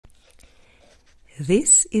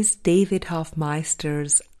This is David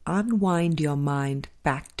Hoffmeister's Unwind Your Mind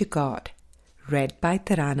Back to God, read by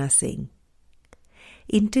Tarana Singh.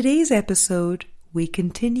 In today's episode, we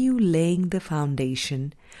continue laying the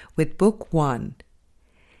foundation with Book 1.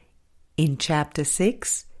 In Chapter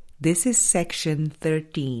 6, this is Section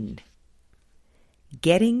 13,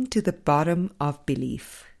 Getting to the Bottom of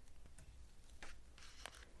Belief.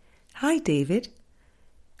 Hi, David.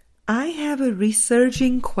 I have a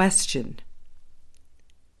resurging question.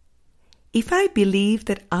 If I believe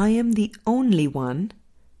that I am the only one,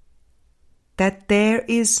 that there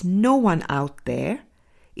is no one out there,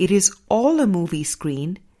 it is all a movie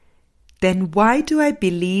screen, then why do I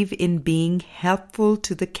believe in being helpful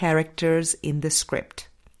to the characters in the script?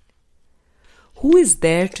 Who is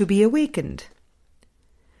there to be awakened?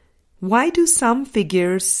 Why do some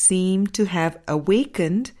figures seem to have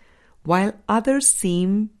awakened while others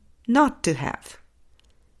seem not to have?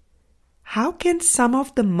 How can some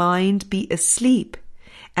of the mind be asleep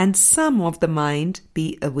and some of the mind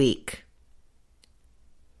be awake?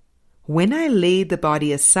 When I lay the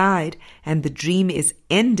body aside and the dream is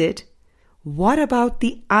ended, what about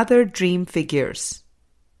the other dream figures?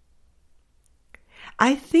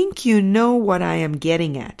 I think you know what I am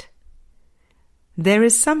getting at. There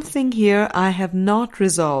is something here I have not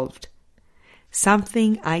resolved,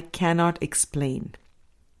 something I cannot explain.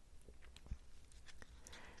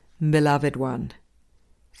 Beloved one,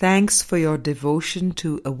 thanks for your devotion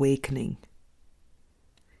to awakening.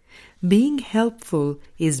 Being helpful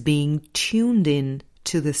is being tuned in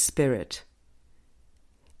to the Spirit.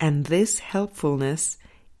 And this helpfulness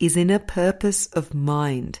is in a purpose of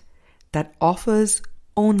mind that offers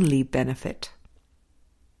only benefit.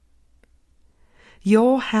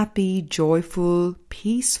 Your happy, joyful,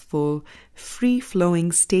 peaceful,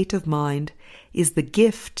 free-flowing state of mind is the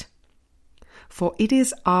gift, for it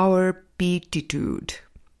is our beatitude.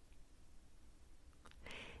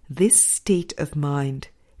 This state of mind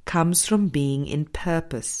comes from being in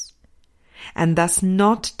purpose, and thus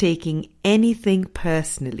not taking anything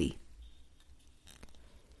personally.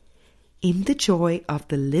 In the joy of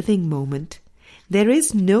the living moment, there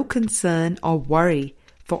is no concern or worry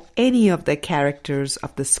for any of the characters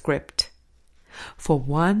of the script, for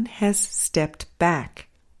one has stepped back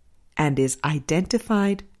and is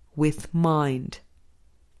identified with mind,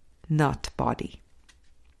 not body.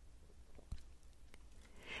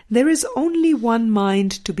 There is only one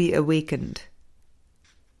mind to be awakened.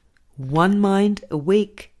 One mind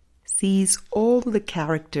awake sees all the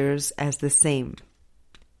characters as the same.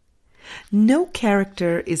 No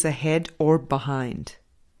character is ahead or behind.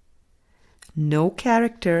 No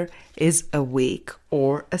character is awake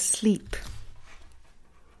or asleep.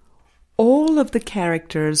 All of the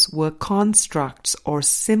characters were constructs or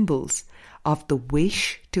symbols of the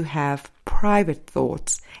wish to have private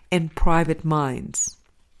thoughts and private minds.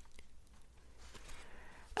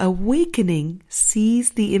 Awakening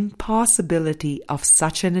sees the impossibility of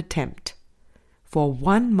such an attempt, for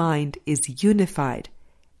one mind is unified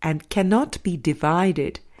and cannot be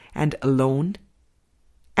divided and alone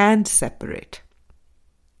and separate.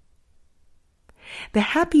 The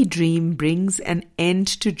happy dream brings an end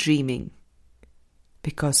to dreaming,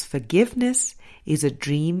 because forgiveness is a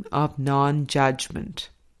dream of non-judgment.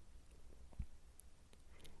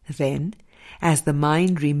 Then, as the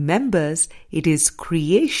mind remembers it is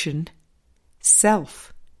creation,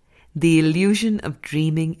 self, the illusion of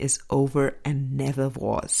dreaming is over and never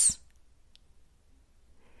was.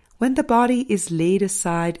 When the body is laid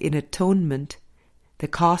aside in atonement, the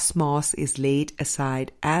cosmos is laid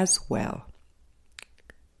aside as well.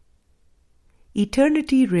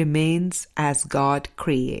 Eternity remains as God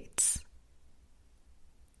creates.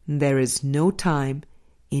 There is no time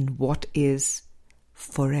in what is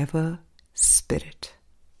forever spirit.